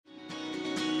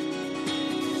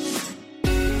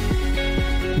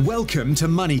Welcome to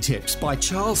Money Tips by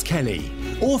Charles Kelly,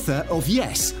 author of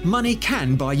Yes, Money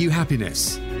Can Buy You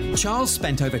Happiness. Charles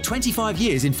spent over 25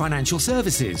 years in financial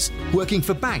services, working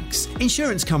for banks,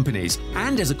 insurance companies,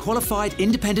 and as a qualified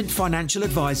independent financial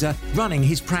advisor running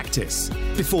his practice,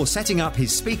 before setting up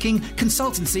his speaking,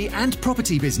 consultancy, and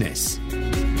property business.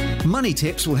 Money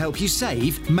Tips will help you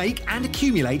save, make, and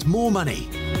accumulate more money,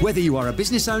 whether you are a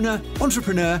business owner,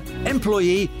 entrepreneur,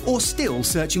 employee, or still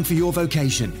searching for your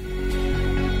vocation.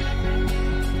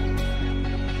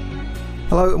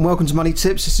 Hello and welcome to Money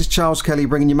Tips. This is Charles Kelly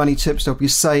bringing you money tips to help you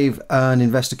save, earn,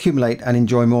 invest, accumulate and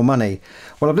enjoy more money.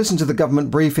 Well, I've listened to the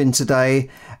government briefing today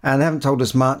and they haven't told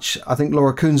us much. I think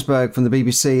Laura Kuenssberg from the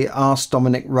BBC asked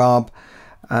Dominic Raab,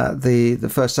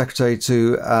 the First Secretary,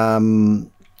 to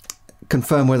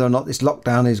confirm whether or not this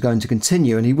lockdown is going to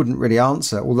continue, and he wouldn't really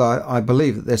answer, although I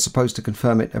believe that they're supposed to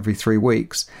confirm it every 3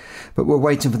 weeks. But we're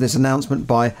waiting for this announcement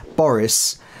by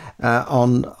Boris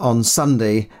on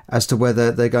Sunday as to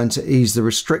whether they're going to ease the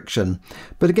restriction.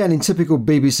 But again, in typical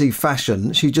BBC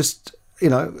fashion, she just,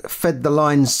 fed the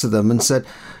lines to them and said,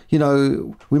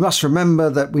 we must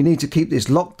remember that we need to keep this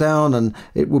lockdown and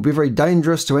it will be very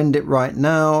dangerous to end it right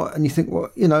now. And you think, well,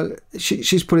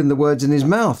 she's putting the words in his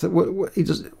mouth.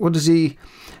 What does he...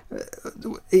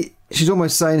 She's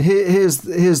almost saying, here's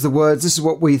the words, this is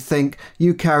what we think,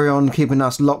 you carry on keeping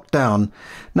us locked down.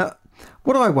 Now,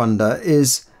 what I wonder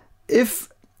is, if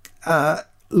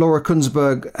Laura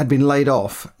Kuenssberg had been laid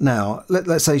off now,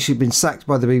 let's say she'd been sacked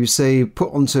by the BBC,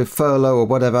 put onto furlough or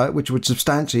whatever, which would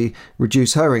substantially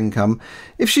reduce her income,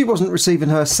 if she wasn't receiving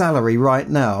her salary right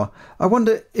now, I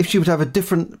wonder if she would have a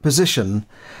different position,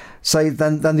 say,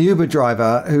 than the Uber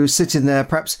driver who's sitting there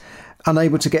perhaps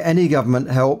unable to get any government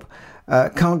help,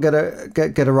 can't get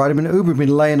a ride. I mean, Uber have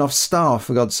been laying off staff,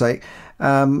 for God's sake.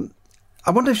 I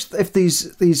wonder if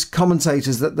these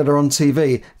commentators that are on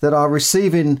TV that are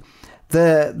receiving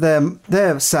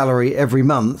their salary every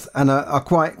month and are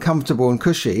quite comfortable and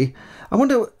cushy, I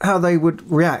wonder how they would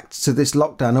react to this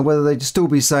lockdown, or whether they'd still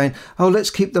be saying, oh, let's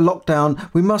keep the lockdown,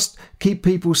 we must keep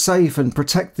people safe and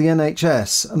protect the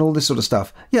NHS and all this sort of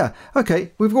stuff. Yeah,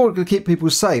 okay, we've got to keep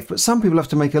people safe, but some people have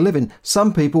to make a living.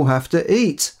 Some people have to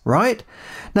eat, right?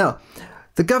 Now,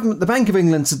 the Bank of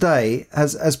England today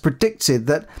has predicted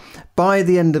that by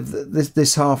the end of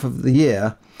this half of the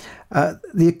year,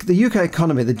 the UK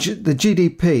economy, the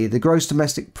GDP, the gross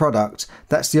domestic product,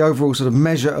 that's the overall sort of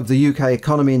measure of the UK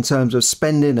economy in terms of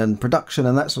spending and production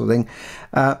and that sort of thing,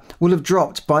 will have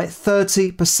dropped by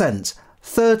 30%.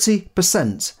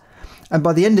 30%. And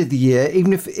by the end of the year,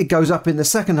 even if it goes up in the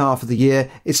second half of the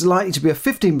year, it's likely to be a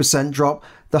 15% drop,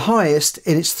 the highest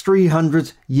in its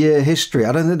 300-year history.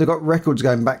 I don't think they've got records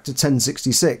going back to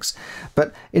 1066,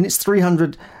 but in its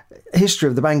 300 history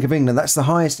of the Bank of England, that's the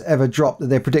highest ever drop that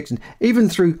they're predicting. Even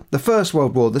through the First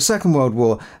World War, the Second World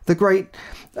War, the Great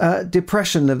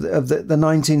Depression of the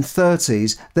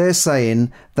 1930s, they're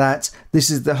saying that this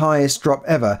is the highest drop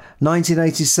ever.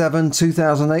 1987,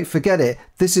 2008, forget it.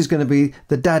 This is going to be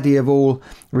the daddy of all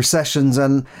recessions,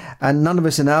 and none of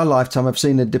us in our lifetime have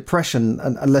seen a depression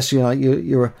unless you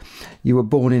were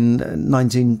born in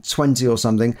 1920 or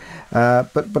something.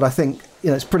 But I think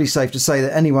it's pretty safe to say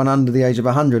that anyone under the age of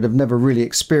 100 have never really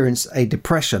experienced a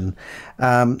depression.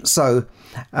 So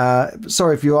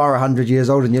sorry if you are 100 years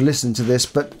old and you're listening to this,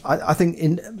 but I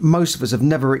think most of us have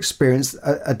never experienced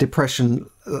a depression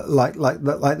like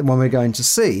the one we're going to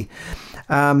see.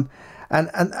 And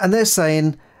they're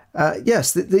saying,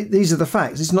 yes, these are the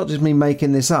facts. It's not just me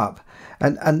making this up.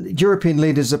 And European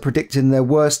leaders are predicting their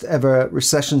worst ever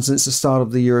recession since the start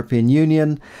of the European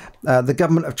Union. The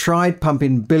government have tried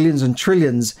pumping billions and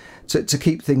trillions to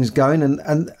keep things going,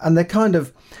 and they're kind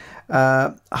of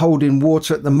holding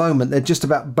water at the moment. They're just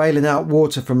about bailing out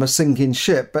water from a sinking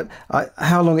ship. But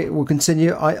how long it will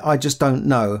continue, I just don't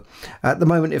know. At the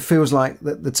moment, it feels like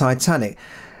the Titanic.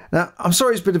 Now, I'm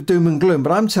sorry it's a bit of doom and gloom,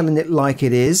 but I'm telling it like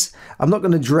it is. I'm not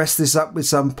going to dress this up with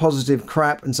some positive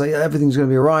crap and say everything's going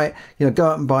to be all right. Go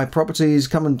out and buy properties,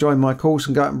 come and join my course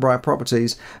and go out and buy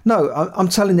properties. No, I'm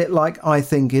telling it like I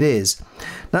think it is.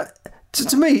 Now,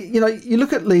 to me, you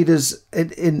look at leaders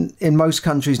in most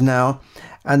countries now,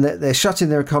 and they're shutting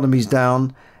their economies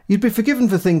down. You'd be forgiven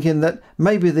for thinking that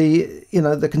maybe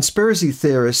the conspiracy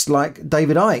theorists like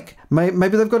David Icke,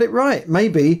 maybe they've got it right.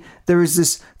 Maybe there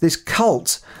is this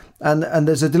cult and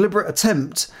there's a deliberate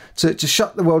attempt to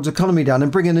shut the world's economy down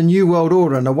and bring in a new world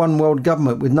order and a one world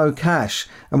government with no cash,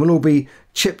 and we'll all be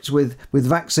chipped with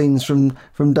vaccines from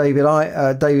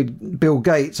Bill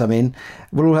Gates. I mean,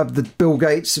 we'll all have the Bill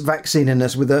Gates vaccine in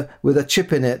us with a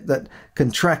chip in it that can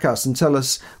track us and tell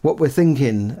us what we're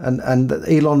thinking, and that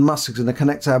Elon Musk is going to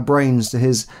connect our brains to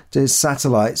his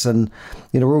satellites, and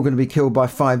we're all going to be killed by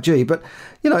 5G. But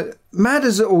mad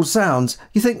as it all sounds,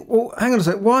 you think, well, hang on a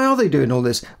sec, why are they doing all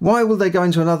this? Why would they go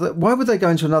into another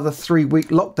 3-week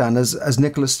lockdown as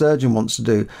Nicola Sturgeon wants to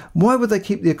do? Why would they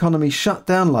keep the economy shut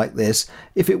down like this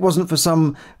if it wasn't for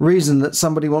some reason that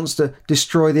somebody wants to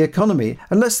destroy the economy?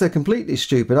 Unless they're completely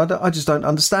stupid. I just don't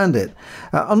understand it.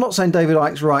 I'm not saying David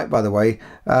Icke's right, by the way,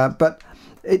 but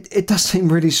it does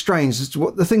seem really strange.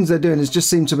 What the things they're doing just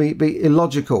seem to be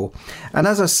illogical. And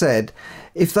as I said,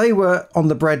 if they were on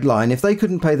the breadline, if they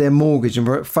couldn't pay their mortgage and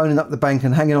were phoning up the bank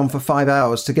and hanging on for 5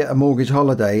 hours to get a mortgage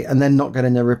holiday and then not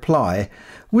getting a reply,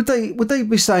 would they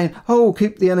be saying, "Oh,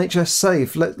 keep the NHS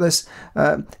safe, let's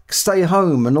stay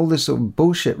home," and all this sort of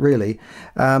bullshit? Really,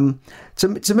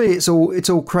 to me, it's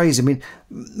all crazy. I mean,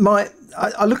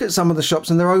 I look at some of the shops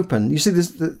and they're open. You see,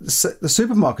 the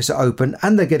supermarkets are open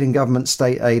and they're getting government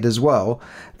state aid as well.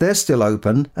 They're still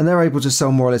open and they're able to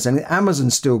sell more or less anything.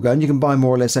 Amazon's still going. You can buy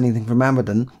more or less anything from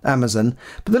Amazon.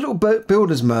 But the little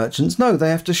builders merchants, no, they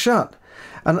have to shut.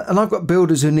 And I've got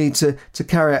builders who need to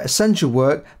carry out essential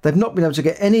work. They've not been able to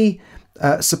get any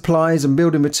supplies and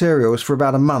building materials for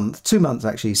about a month, 2 months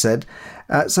actually, he said.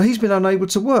 So he's been unable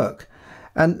to work.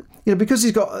 And because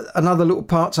he's got another little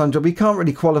part-time job, he can't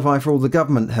really qualify for all the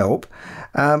government help.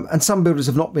 And some builders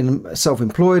have not been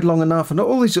self-employed long enough. And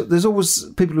there's always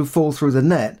people who fall through the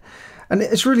net. And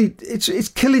it's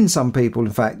killing some people,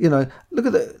 in fact. Look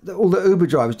at all the Uber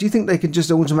drivers. Do you think they can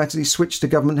just automatically switch to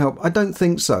government help? I don't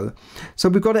think so. So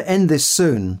we've got to end this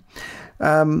soon.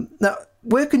 Now,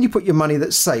 where can you put your money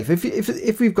that's safe?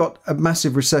 If we've got a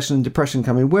massive recession and depression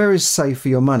coming, where is safe for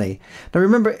your money? Now,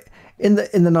 remember, in the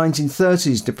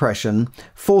 1930s depression,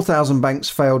 4,000 banks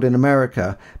failed in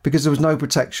America because there was no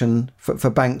protection for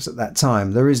banks at that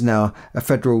time. There is now a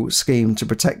federal scheme to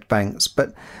protect banks,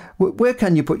 but where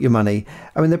can you put your money?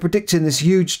 I mean, they're predicting this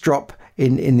huge drop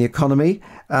in the economy.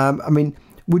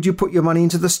 Would you put your money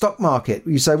into the stock market?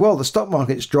 You say, well, the stock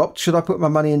market's dropped. Should I put my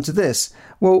money into this?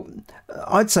 Well,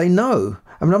 I'd say no.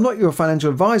 I mean, I'm not your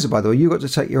financial advisor, by the way. You've got to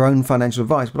take your own financial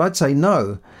advice, but I'd say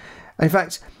no. And in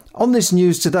fact, on this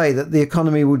news today that the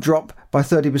economy will drop by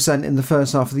 30% in the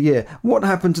first half of the year, what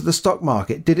happened to the stock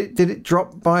market? Did it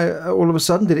drop by all of a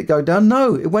sudden? Did it go down?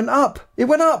 No, it went up. It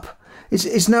went up.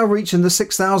 It's now reaching the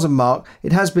 6,000 mark.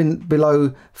 It has been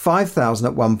below 5,000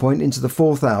 at one point, into the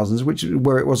 4,000s, which is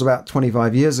where it was about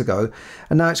 25 years ago.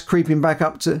 And now it's creeping back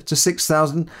up to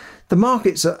 6,000. The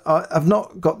markets have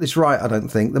not got this right, I don't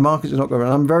think. The markets are not going.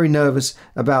 I'm very nervous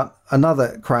about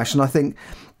another crash, and I think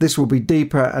this will be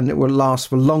deeper and it will last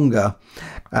for longer.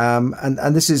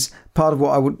 And this is part of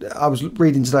what I was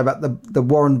reading today about the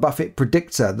Warren Buffett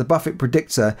predictor, the Buffett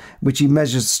predictor, which he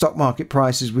measures stock market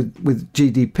prices with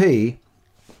GDP.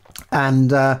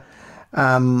 And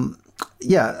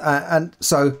and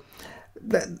so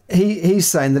he's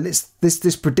saying that it's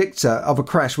this predictor of a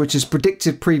crash, which has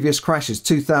predicted previous crashes,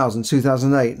 2000,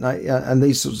 2008, and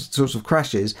these sorts of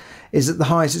crashes, is at the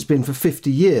highest it's been for 50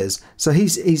 years. So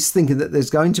he's thinking that there's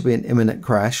going to be an imminent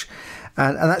crash.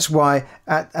 And that's why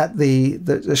at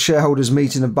the shareholders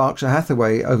meeting of Berkshire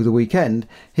Hathaway over the weekend,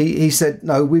 he said,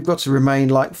 no, we've got to remain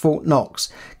like Fort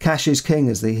Knox. Cash is king,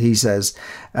 as he says,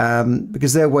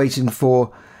 because they're waiting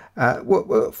for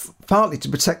partly to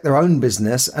protect their own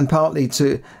business, and partly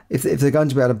to, if they're going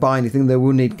to be able to buy anything, they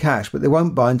will need cash, but they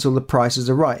won't buy until the prices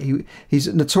are right.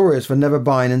 He's notorious for never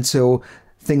buying until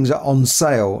things are on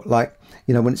sale, like,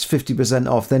 when it's 50%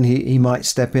 off, then he might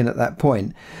step in at that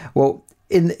point. Well,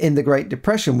 in the Great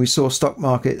Depression, we saw stock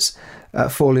markets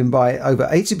falling by over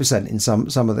 80% in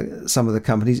some of the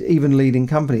companies, even leading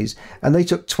companies, and they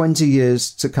took 20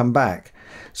 years to come back.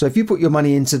 So if you put your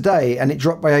money in today and it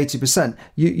dropped by 80%,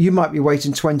 you might be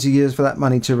waiting 20 years for that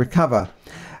money to recover.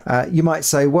 You might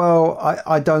say, well,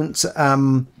 I don't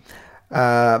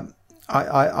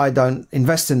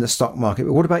invest in the stock market.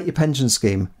 But what about your pension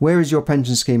scheme? Where is your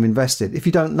pension scheme invested? If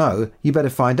you don't know, you better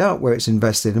find out where it's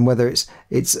invested and whether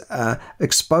it's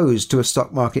exposed to a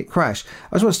stock market crash.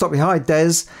 I just want to stop you. Hi,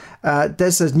 Des.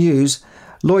 Des says news.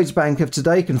 Lloyds Bank have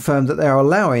today confirmed that they are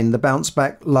allowing the bounce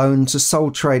back loan to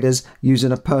sole traders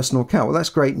using a personal account. Well, that's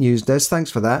great news, Des. Thanks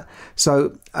for that.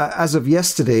 So as of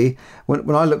yesterday,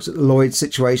 when I looked at the Lloyds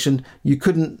situation, you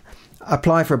couldn't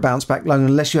apply for a bounce back loan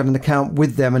unless you had an account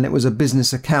with them and it was a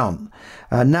business account.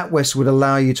 NatWest would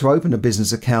allow you to open a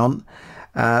business account,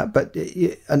 but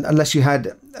unless you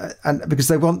had, and because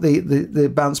they want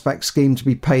the bounce back scheme to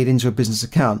be paid into a business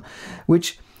account,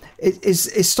 which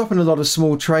it's stopping a lot of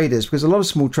small traders, because a lot of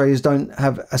small traders don't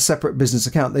have a separate business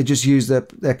account. They just use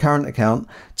their current account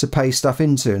to pay stuff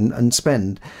into and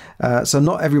spend. So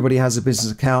not everybody has a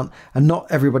business account, and not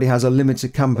everybody has a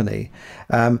limited company.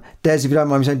 Des, if you don't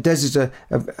mind me saying, Des is a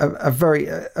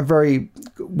very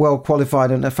well qualified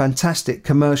and a fantastic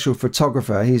commercial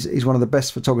photographer. He's one of the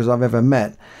best photographers I've ever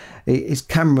met. His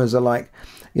cameras are like,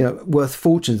 worth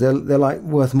fortunes. They're like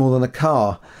worth more than a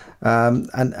car.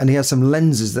 And he has some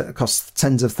lenses that cost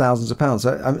tens of thousands of pounds.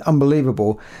 So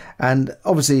unbelievable. And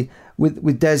obviously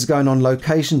with Des going on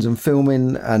locations and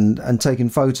filming and taking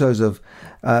photos of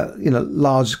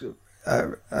large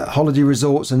holiday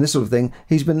resorts and this sort of thing,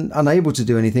 he's been unable to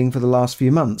do anything for the last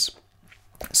few months.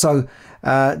 So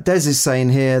Des is saying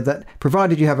here that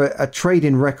provided you have a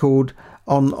trading record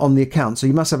on the account, so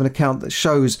you must have an account that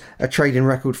shows a trading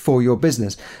record for your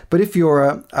business. But if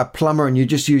you're a plumber and you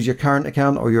just use your current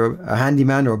account, or you're a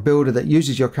handyman or a builder that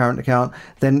uses your current account,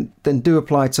 then do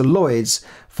apply to Lloyds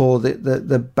for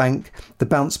the bank, the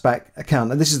bounce back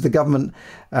account. And this is the government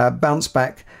bounce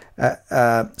back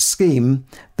scheme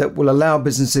that will allow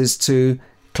businesses to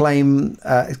claim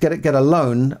get a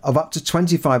loan of up to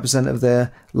 25% of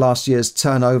their last year's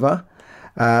turnover.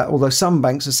 Although some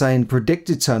banks are saying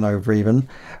predicted turnover even,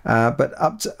 but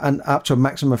up to a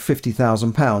maximum of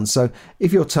 £50,000. So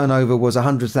if your turnover was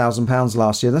 £100,000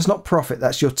 last year, that's not profit,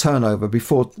 that's your turnover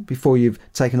before you've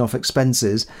taken off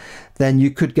expenses, then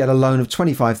you could get a loan of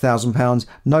 £25,000,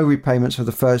 no repayments for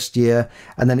the first year,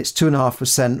 and then it's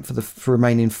 2.5% for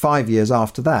remaining 5 years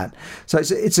after that. So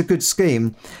it's a good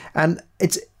scheme, and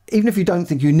it's, even if you don't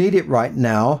think you need it right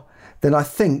now, then I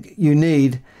think you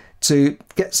need to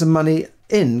get some money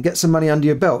under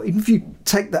your belt. Even if you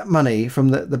take that money from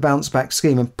the bounce back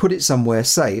scheme and put it somewhere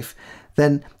safe,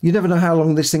 then you never know how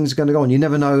long this thing's going to go on. You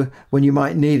never know when you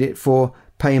might need it for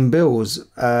paying bills,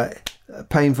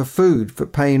 paying for food, for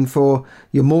paying for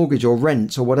your mortgage or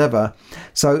rent or whatever.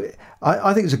 So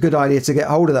I think it's a good idea to get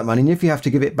hold of that money. And if you have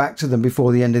to give it back to them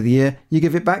before the end of the year, you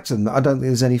give it back to them. I don't think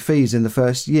there's any fees in the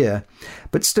first year.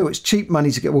 But still, it's cheap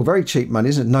money to get. Well, very cheap money,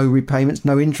 isn't it? No repayments,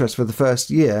 no interest for the first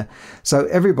year. So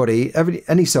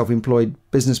any self-employed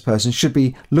business person should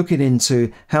be looking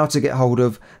into how to get hold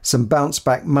of some bounce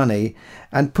back money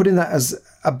and putting that as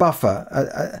a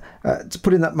buffer, to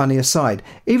putting that money aside.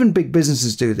 Even big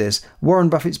businesses do this. Warren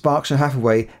Buffett's Berkshire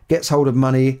Hathaway gets hold of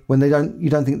money when you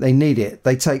don't think they need it.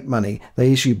 They take money.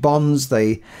 They issue bonds.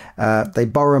 They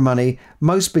borrow money.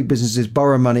 Most big businesses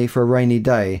borrow money for a rainy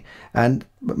day, and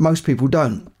most people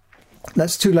don't.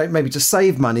 That's too late maybe to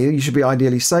save money. You should be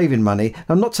ideally saving money.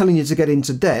 I'm not telling you to get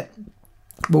into debt.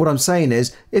 But what I'm saying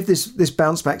is, if this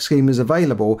bounce back scheme is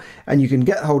available and you can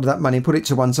get hold of that money, put it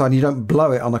to one side, and you don't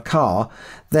blow it on a car,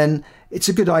 then it's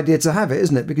a good idea to have it,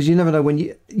 isn't it? Because you never know when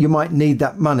you might need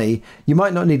that money. You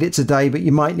might not need it today, but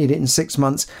you might need it in 6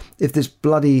 months if this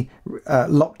bloody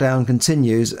lockdown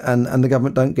continues and the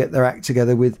government don't get their act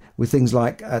together with things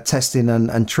like testing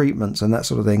and treatments and that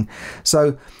sort of thing.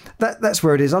 So that's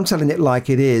where it is. I'm telling it like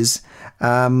it is.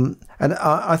 And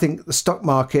I think the stock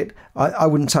market, I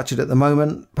wouldn't touch it at the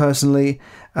moment personally,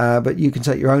 but you can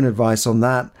take your own advice on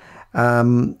that. I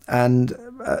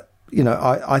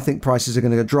think prices are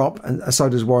going to drop, and so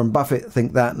does Warren Buffett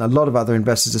think that, and a lot of other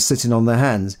investors are sitting on their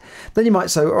hands. Then you might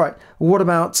say, all right, what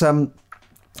about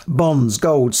bonds,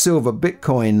 gold, silver,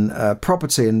 Bitcoin,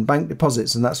 property and bank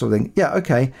deposits and that sort of thing? Yeah,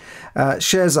 okay.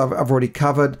 Shares I've already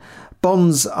covered.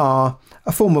 Bonds are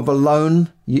a form of a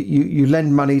loan. You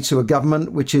lend money to a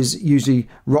government, which is usually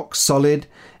rock solid.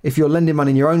 If you're lending money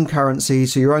in your own currency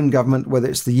to your own government, whether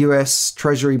it's the US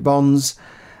Treasury bonds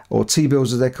or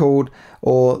T-bills as they're called,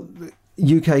 or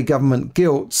UK government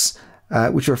gilts,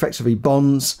 which are effectively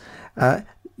bonds,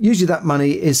 usually that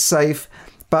money is safe,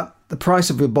 but the price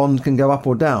of your bond can go up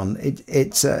or down.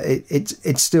 It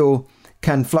still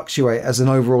can fluctuate as an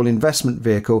overall investment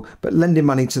vehicle, but lending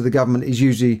money to the government is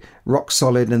usually rock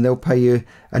solid and they'll pay you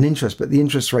an interest, but the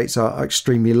interest rates are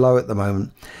extremely low at the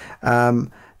moment.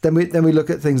 Then we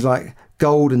look at things like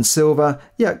gold and silver.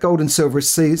 Yeah, gold and silver is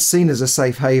seen as a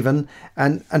safe haven,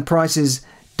 and prices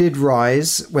did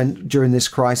rise during this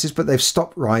crisis, but they've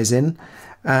stopped rising.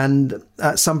 And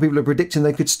some people are predicting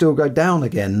they could still go down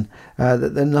again.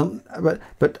 That they're not,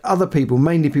 but other people,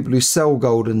 mainly people who sell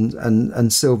gold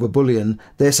and silver bullion,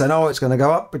 they're saying, oh, it's going to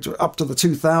go up to the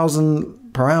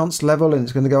 2,000 per ounce level, and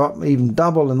it's going to go up even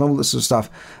double, and all this sort of stuff.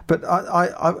 But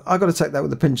I got to take that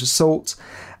with a pinch of salt.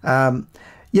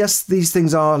 Yes, these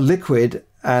things are liquid,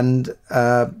 and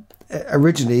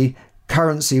originally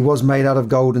currency was made out of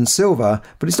gold and silver,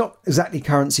 but it's not exactly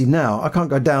currency now. I can't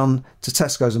go down to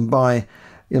Tesco's and buy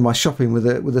my shopping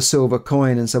with a silver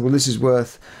coin and say, well, this is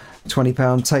worth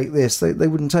 £20, take this. They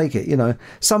wouldn't take it. You know,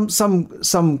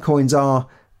 some coins are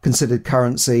considered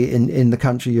currency in the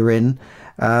country you're in,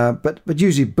 but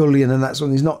usually bullion and that sort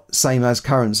of thing is not the same as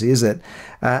currency, is it?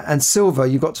 And silver,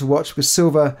 you've got to watch, because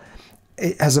silver,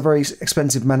 it has a very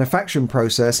expensive manufacturing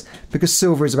process, because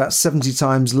silver is about 70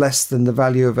 times less than the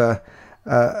value of a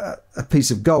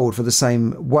piece of gold for the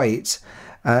same weight.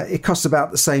 It costs about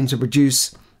the same to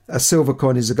produce a silver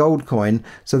coin as a gold coin,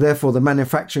 so therefore the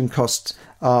manufacturing costs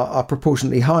are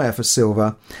proportionately higher for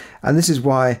silver, and this is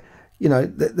why, you know,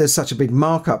 there's such a big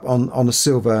markup on a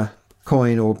silver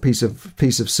coin or piece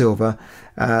of silver,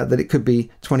 that it could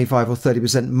be 25 or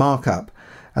 30% markup,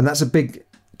 and that's a big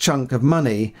chunk of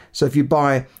money. So if you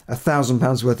buy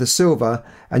 £1,000 worth of silver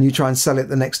and you try and sell it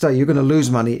the next day, you're going to lose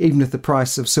money, even if the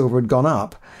price of silver had gone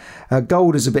up.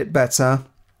 Gold is a bit better.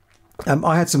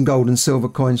 I had some gold and silver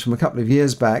coins from a couple of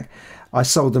years back. I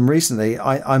sold them recently.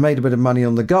 I made a bit of money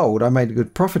on the gold. I made a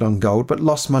good profit on gold, but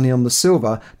lost money on the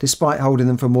silver despite holding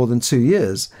them for more than 2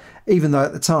 years, even though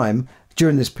at the time,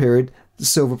 during this period, the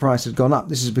silver price had gone up.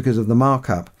 This is because of the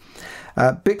markup.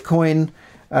 Bitcoin,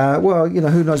 well, you know,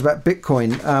 who knows about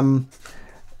Bitcoin?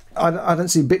 I don't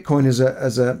see Bitcoin as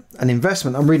an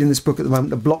investment. I'm reading this book at the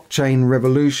moment, The Blockchain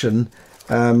Revolution.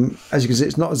 As you can see,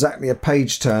 it's not exactly a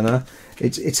page turner.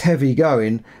 It's heavy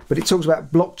going, but it talks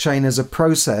about blockchain as a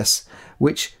process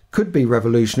which could be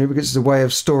revolutionary because it's a way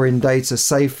of storing data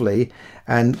safely,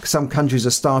 and some countries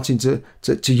are starting to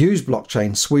use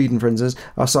blockchain. Sweden, for instance,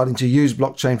 are starting to use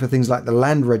blockchain for things like the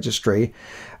land registry.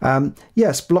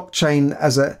 Yes, blockchain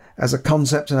as a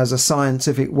concept and as a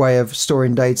scientific way of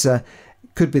storing data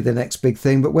could be the next big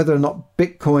thing, but whether or not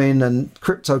Bitcoin and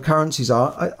cryptocurrencies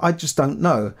are, I just don't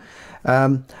know.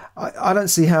 I don't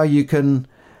see how you can.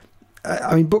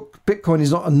 I mean, Bitcoin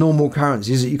is not a normal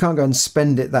currency, is it? You can't go and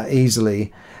spend it that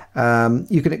easily.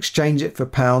 You can exchange it for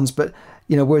pounds, but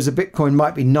you know, whereas a Bitcoin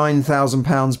might be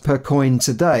 £9,000 per coin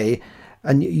today,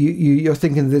 and you're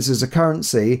thinking of this as a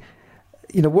currency.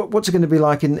 You know, what's it going to be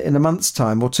like in a month's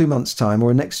time, or 2 months' time,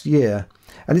 or next year?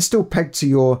 And it's still pegged to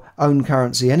your own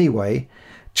currency anyway.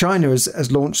 China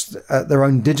has launched their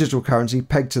own digital currency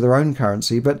pegged to their own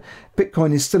currency, but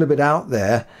Bitcoin is still a bit out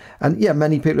there. And yeah,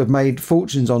 many people have made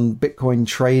fortunes on Bitcoin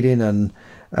trading and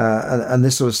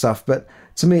this sort of stuff. But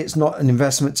to me, it's not an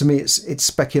investment. To me, it's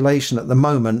speculation at the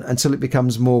moment until it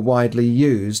becomes more widely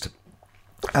used.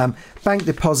 Bank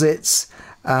deposits,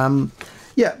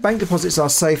 bank deposits are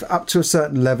safe up to a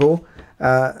certain level.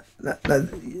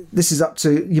 This is up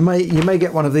to you may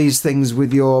get one of these things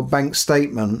with your bank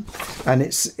statement, and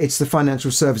it's the Financial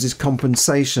Services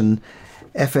Compensation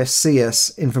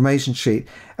FSCS information sheet,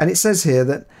 and it says here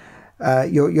that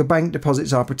your bank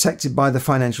deposits are protected by the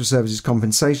Financial Services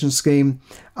Compensation Scheme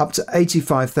up to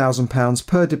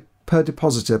 £85,000 per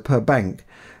depositor per bank.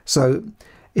 So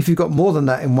if you've got more than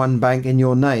that in one bank in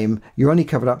your name, you're only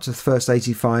covered up to the first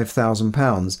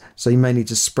 £85,000. So you may need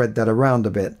to spread that around a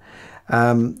bit.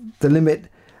 The limit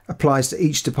applies to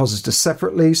each depositor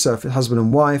separately. So if it's husband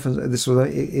and wife, and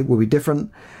it will be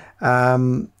different.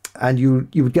 And you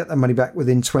would get that money back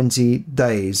within 20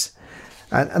 days.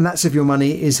 And that's if your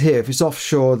money is here. If it's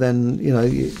offshore, then you know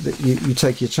you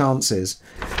take your chances.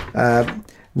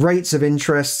 Rates of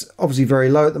interest obviously very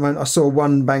low at the moment. I saw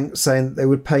one bank saying that they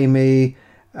would pay me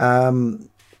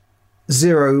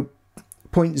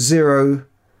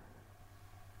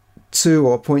 0.02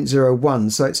 or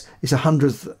 0.01, so it's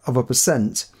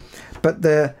 1/100%. But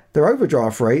their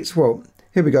overdraft rates, well,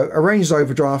 here we go. Arranged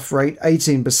overdraft rate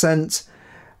 18%.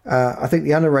 I think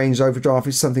the unarranged overdraft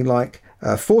is something like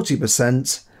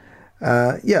 40%.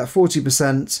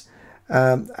 40%.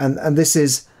 And this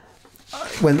is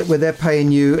when they're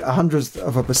paying you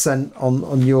 100%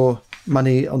 on your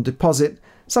money on deposit.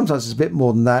 Sometimes it's a bit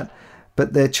more than that,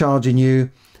 but they're charging you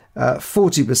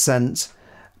 40%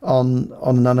 on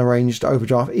an unarranged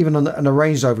overdraft. Even on an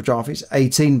arranged overdraft, it's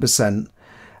 18%,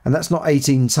 and that's not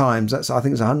 18 times. I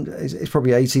think it's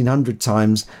probably 1,800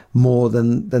 times more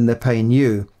than they're paying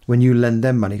you when you lend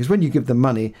them money. Because when you give them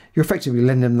money, you're effectively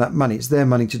lending them that money. It's their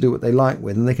money to do what they like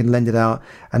with, and they can lend it out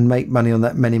and make money on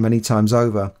that many times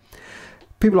over.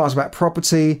 People ask about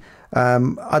property. I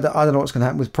don't know what's going to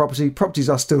happen with property. Properties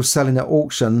are still selling at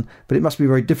auction, but it must be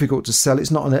very difficult to sell.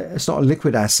 It's not a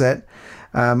liquid asset.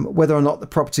 Whether or not the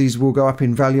properties will go up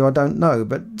in value, I don't know.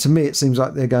 But to me, it seems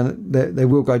like they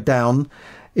will go down.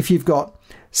 If you've got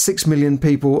 6 million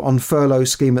people on furlough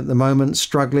scheme at the moment,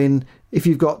 struggling. If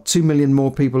you've got 2 million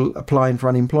more people applying for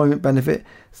unemployment benefit,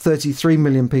 33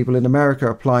 million people in America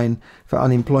applying for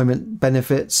unemployment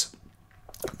benefits,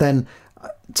 then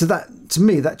to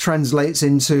me that translates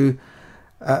into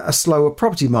a slower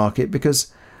property market,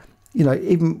 because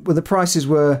even when the prices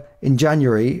were in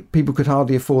January, people could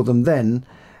hardly afford them then.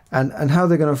 And how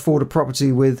they're going to afford a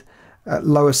property with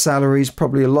lower salaries,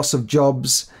 probably a loss of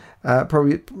jobs,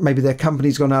 probably maybe their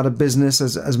company's gone out of business,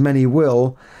 as many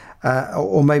will,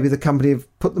 or maybe the company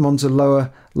have put them onto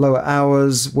lower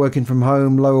hours, working from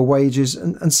home, lower wages,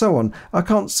 and so on. I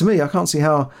can't see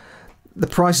how the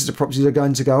prices of properties are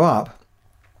going to go up.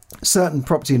 Certain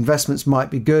property investments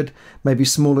might be good, maybe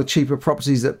smaller, cheaper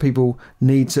properties that people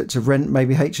need to rent,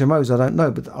 maybe HMOs, I don't know,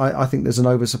 but I think there's an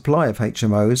oversupply of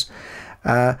HMOs.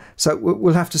 So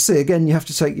we'll have to see. Again, you have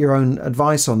to take your own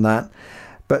advice on that.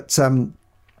 But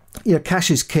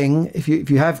cash is king. If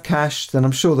you have cash, then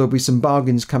I'm sure there'll be some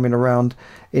bargains coming around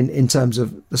in terms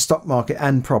of the stock market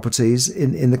and properties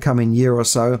in the coming year or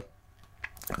so.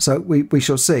 So we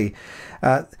shall see.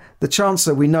 The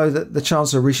Chancellor, we know that the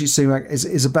Chancellor Rishi Sunak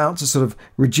is about to sort of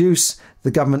reduce the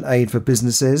government aid for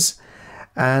businesses,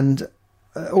 and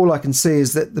all I can see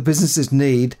is that the businesses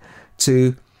need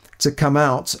to come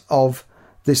out of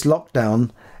this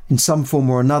lockdown in some form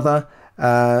or another,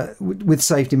 with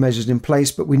safety measures in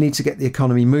place, but we need to get the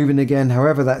economy moving again.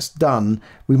 However that's done,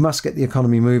 we must get the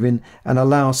economy moving and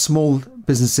allow small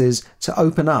businesses to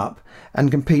open up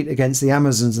and compete against the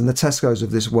Amazons and the Tescos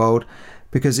of this world,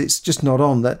 because it's just not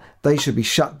on that they should be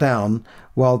shut down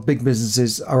while big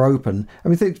businesses are open. I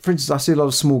mean, for instance, I see a lot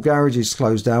of small garages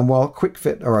closed down while Quick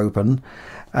Fit are open,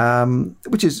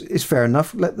 which is fair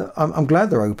enough. I'm glad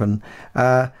they're open.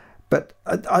 But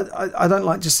I don't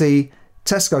like to see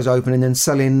Tesco's open and then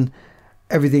selling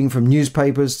everything from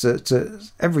newspapers to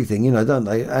everything, don't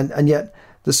they? And yet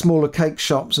the smaller cake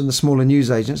shops and the smaller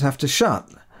newsagents have to shut.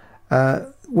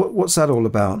 What's that all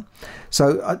about?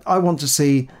 So I want to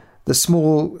see the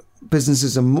small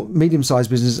businesses and medium-sized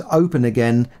businesses open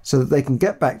again so that they can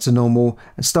get back to normal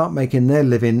and start making their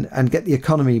living and get the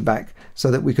economy back so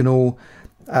that we can all,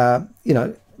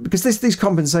 because these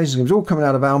compensation schemes are all coming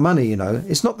out of our money,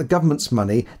 It's not the government's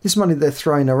money. This money they're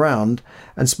throwing around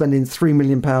and spending £3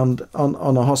 million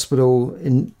on a hospital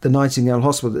in the Nightingale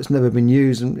Hospital that's never been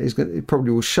used and it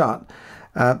probably will shut.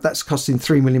 That's costing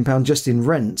 £3 million just in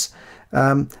rent.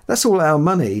 That's all our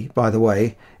money, by the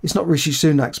way. It's not Rishi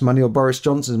Sunak's money or Boris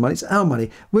Johnson's money. It's our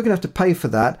money. We're going to have to pay for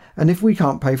that. And if we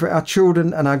can't pay for it, our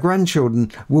children and our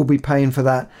grandchildren will be paying for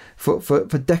that for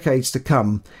decades to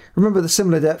come. Remember, the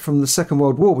similar debt from the Second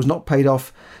World War was not paid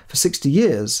off for 60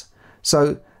 years.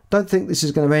 So don't think this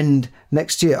is going to end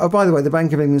next year. Oh, by the way, the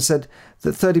Bank of England said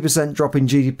that 30% drop in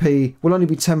GDP will only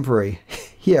be temporary.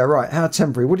 Yeah, right. How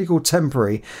temporary? What do you call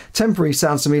temporary? Temporary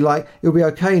sounds to me like it'll be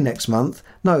okay next month.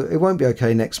 No, it won't be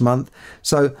okay next month.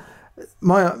 So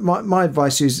my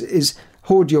advice is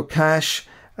hoard your cash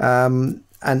and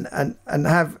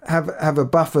have a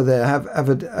buffer there. Have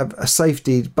a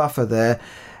safety buffer there.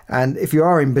 And if you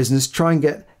are in business, try and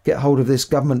get hold of this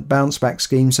government bounce back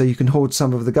scheme so you can hoard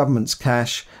some of the government's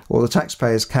cash or the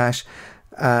taxpayers' cash.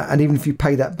 And even if you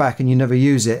pay that back and you never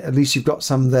use it, at least you've got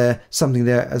something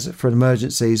there as for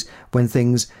emergencies when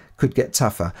things could get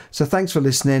tougher. So thanks for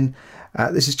listening.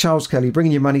 This is Charles Kelly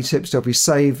bringing you money tips to help you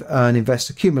save, earn, invest,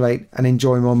 accumulate and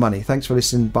enjoy more money. Thanks for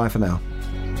listening. Bye for now.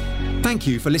 Thank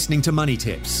you for listening to Money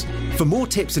Tips. For more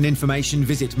tips and information,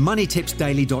 visit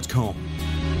moneytipsdaily.com.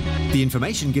 The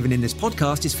information given in this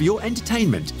podcast is for your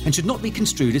entertainment and should not be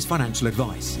construed as financial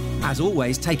advice. As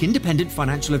always, take independent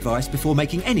financial advice before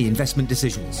making any investment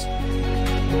decisions.